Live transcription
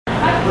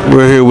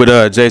We're here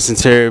with Jason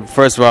Terry.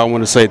 First of all, I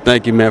want to say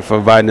thank you, man, for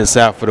inviting us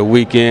out for the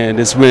weekend.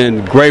 It's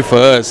been great for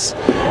us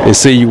to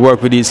see you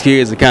work with these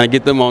kids and kind of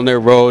get them on their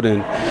road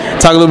and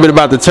talk a little bit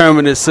about the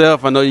tournament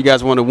itself. I know you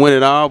guys want to win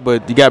it all,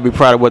 but you got to be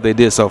proud of what they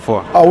did so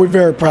far. Oh, we're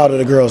very proud of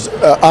the girls.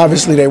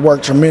 Obviously, they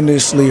worked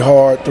tremendously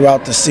hard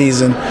throughout the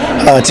season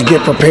to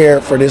get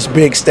prepared for this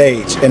big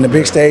stage, and the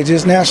big stage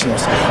is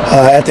nationals.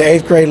 At the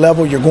 8th grade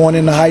level, you're going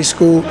into high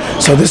school,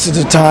 so this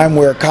is the time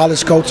where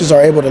college coaches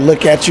are able to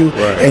look at you,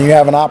 and you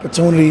have an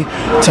opportunity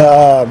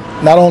to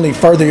not only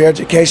further your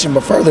education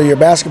but further your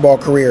basketball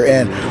career.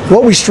 And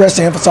what we stress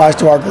and emphasize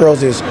to our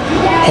girls is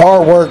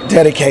hard work,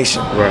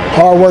 dedication.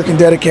 Hard work and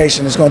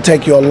dedication is going to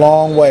take you a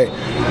long way.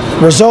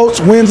 Results,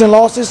 wins and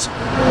losses,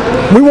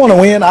 we want to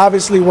win.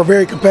 Obviously, we're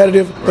very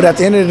competitive, but at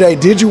the end of the day,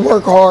 did you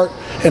work hard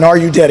and are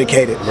you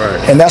dedicated?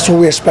 And that's what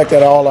we expect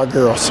out of all our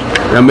girls.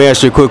 Let me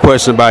ask you a quick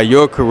question about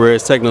your career.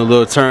 It's taking a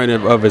little turn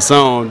of its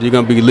own. You're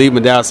going to be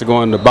leaving Dallas and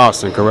going to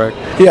Boston, correct?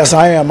 Yes,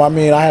 I am. I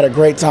mean, I had a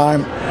great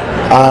time.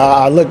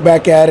 I look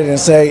back at it and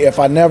say, if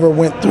I never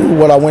went through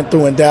what I went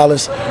through in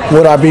Dallas,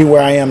 would I be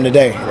where I am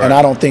today? And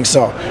I don't think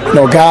so. You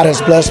know, God has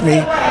blessed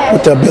me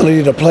with the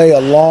ability to play a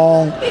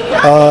long,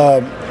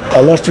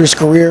 illustrious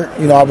career.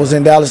 You know, I was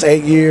in Dallas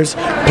 8 years,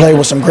 played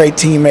with some great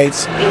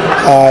teammates,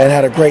 and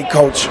had a great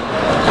coach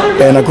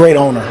and a great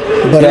owner.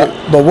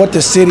 But what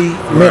the city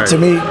meant to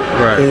me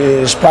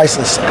is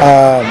priceless.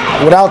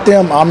 Without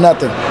them, I'm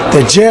nothing.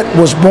 The Jet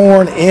was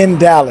born in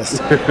Dallas,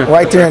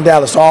 right there in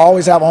Dallas. So I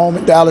always have a home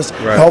in Dallas.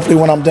 Hopefully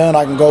when I'm done,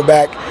 I can go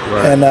back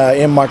and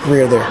end my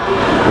career there.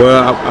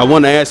 Well, I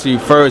want to ask you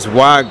first,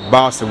 why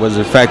Boston? Was it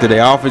the fact that they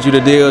offered you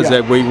the deal? Is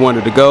that where you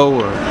wanted to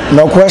go? Or?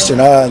 No question.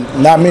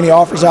 Not many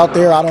offers out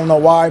there. I don't know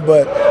why,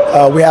 but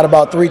we had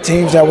about 3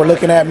 teams that were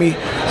looking at me.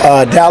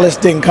 Dallas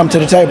didn't come to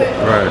the table.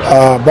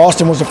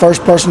 Boston was the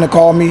first person to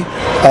call me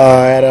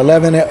at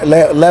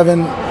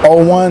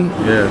 11:01.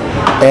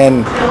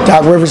 And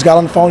Doc Rivers got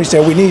on the phone. He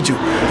said, "We need you.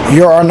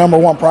 You're our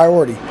 #1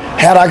 priority."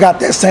 Had I got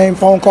that same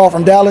phone call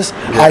from Dallas,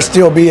 I'd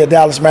still be a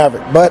Dallas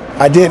Maverick. But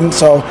I didn't,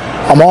 so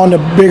I'm on to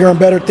bigger and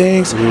better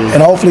things.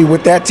 And hopefully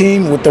with that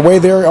team, with the way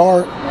they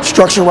are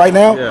structured right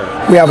now,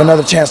 we have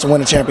another chance to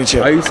win a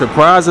championship. Are you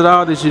surprised at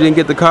all that you didn't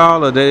get the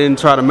call, or they didn't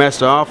try to match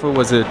the offer?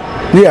 Was it?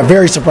 Yeah,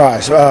 very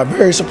surprised.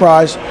 Very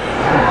surprised.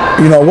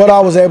 You know, what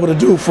I was able to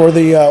do for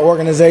the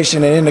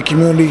organization and in the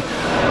community,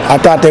 I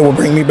thought they would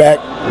bring me back,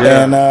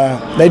 and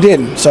they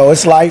didn't. So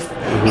it's life.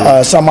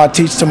 Something I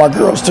teach to my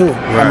girls too.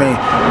 I mean,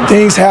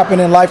 things happen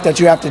in life that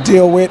you have to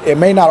deal with. It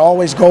may not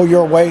always go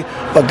your way,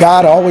 but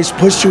God always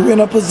puts you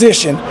in a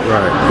position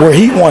where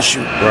He wants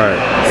you,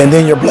 and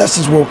then your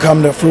blessings will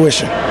come to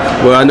fruition.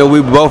 Well, I know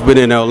we've both been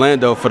in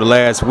Orlando for the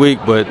last week,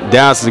 but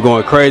Dallas is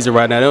going crazy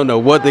right now. They don't know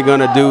what they're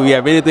going to do. You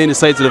have anything to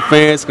say to the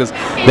fans? Because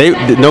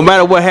no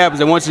matter what happens,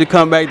 they want you to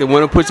come back. They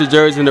want to put your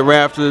jersey in the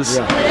rafters.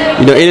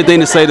 You know, anything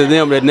to say to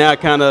them that now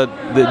kind of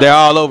they're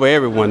all over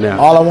everyone now?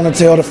 All I want to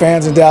tell the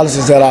fans in Dallas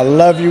is that I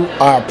love you.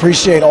 I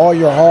appreciate all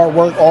your hard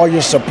work, all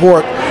your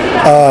support.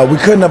 We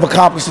couldn't have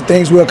accomplished the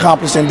things we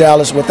accomplished in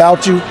Dallas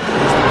without you.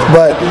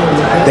 But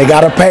they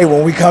got to pay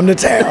when we come to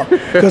town,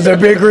 because the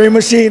Big Green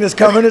Machine is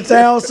coming to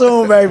town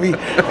soon, baby.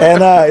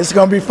 And it's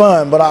going to be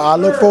fun. But I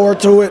look forward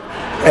to it.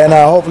 And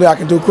hopefully I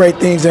can do great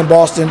things in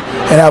Boston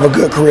and have a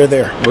good career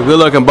there. Well, good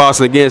luck in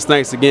Boston again.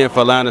 Thanks again for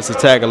allowing us to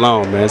tag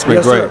along, man. It's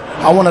been great. Sir.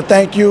 I want to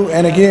thank you.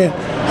 And again,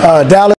 Dallas.